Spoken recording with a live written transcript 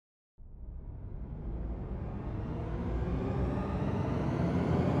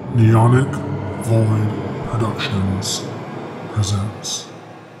Neonic Void Productions presents.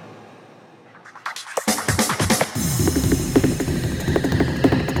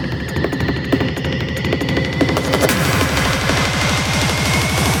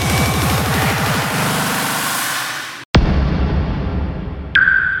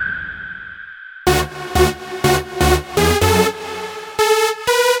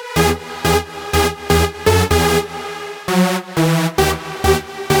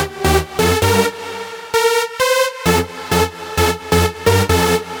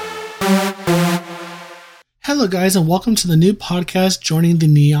 Hello guys, and welcome to the new podcast joining the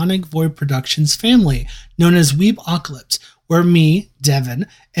Neonic Void Productions family, known as Weebocalypse, where me, Devin,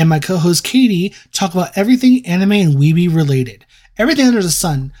 and my co-host Katie talk about everything anime and weeby related. Everything under the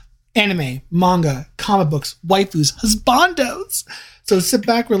sun. Anime, manga, comic books, waifus, husbandos. So sit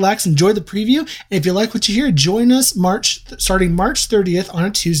back, relax, enjoy the preview, and if you like what you hear, join us starting March 30th on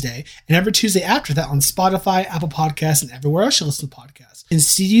a Tuesday, and every Tuesday after that on Spotify, Apple Podcasts, and everywhere else you listen to podcasts. And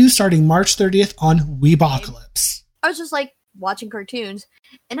see you starting March 30th on Weebocalypse. I was just watching cartoons,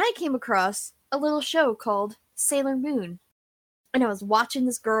 and I came across a little show called Sailor Moon. And I was watching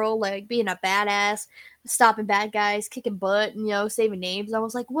this girl being a badass, stopping bad guys, kicking butt, and saving names. I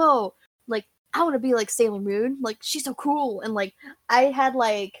was like, whoa, I want to be like Sailor Moon. She's so cool. And I had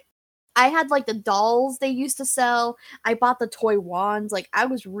the dolls they used to sell. I bought the toy wands. I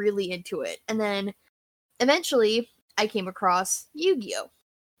was really into it. And then eventually I came across Yu-Gi-Oh!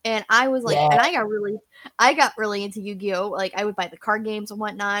 And I was and I got really into Yu-Gi-Oh! I would buy the card games and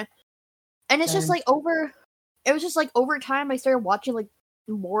whatnot. And it's just over time I started watching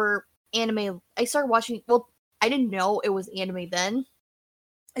more anime. I started watching, I didn't know it was anime then.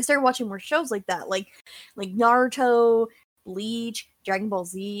 I started watching more shows like that, like Naruto, Bleach, Dragon Ball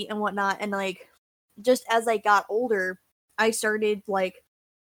Z, and whatnot. And just as I got older, I started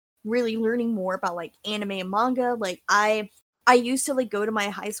really learning more about anime and manga. I used to go to my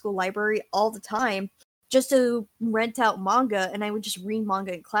high school library all the time just to rent out manga, and I would just read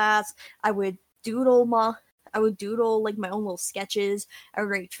manga in class. I would doodle my own little sketches. I would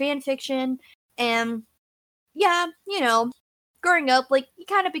write fan fiction, and yeah, growing up, you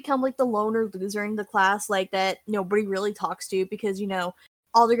kind of become the loner loser in the class, that nobody really talks to because,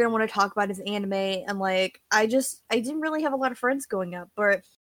 all they're gonna want to talk about is anime, and I didn't really have a lot of friends growing up. But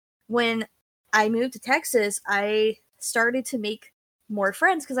when I moved to Texas, I started to make more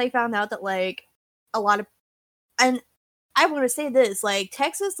friends because I found out that a lot of, and I want to say this,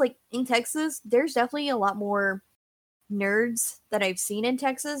 in Texas, there's definitely a lot more nerds that I've seen in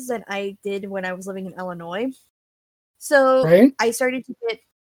Texas than I did when I was living in Illinois. So Right? I started to get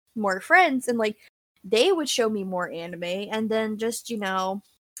more friends, and they would show me more anime, and then just down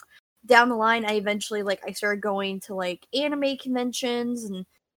the line, I eventually I started going to anime conventions, and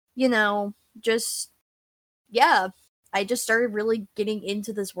just I just started really getting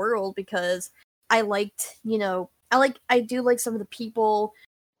into this world because I liked I do like some of the people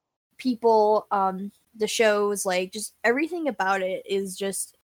the shows, just everything about it is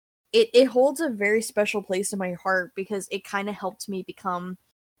just it holds a very special place in my heart because it kind of helped me become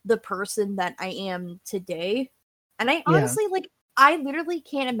the person that I am today. And I honestly I literally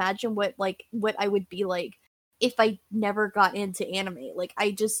can't imagine what I would be like if I never got into anime.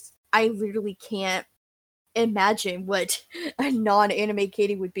 I literally can't imagine what a non-anime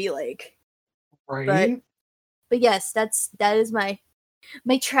Katie would be like. Right? But yes, that is my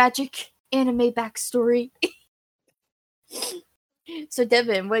tragic anime backstory. So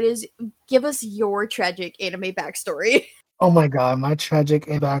Devin, give us your tragic anime backstory. Oh my god, my tragic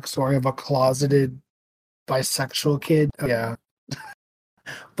backstory of a closeted bisexual kid. Yeah.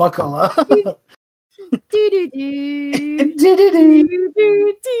 Buckle up.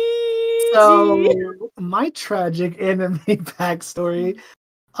 So, my tragic anime backstory.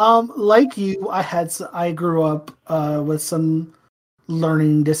 Like you, I grew up with some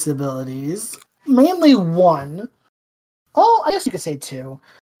learning disabilities. Mainly one. Oh, I guess you could say two.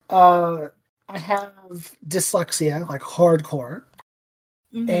 I have dyslexia, hardcore.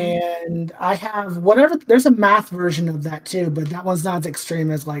 Mm-hmm. And I have there's a math version of that too, but that one's not as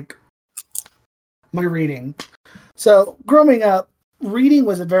extreme as my reading. So growing up, reading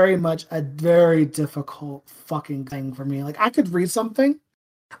was very difficult fucking thing for me. I could read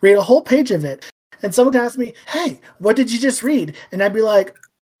a whole page of it, and someone would ask me, "Hey, what did you just read?" And I'd be like,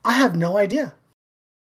 "I have no idea.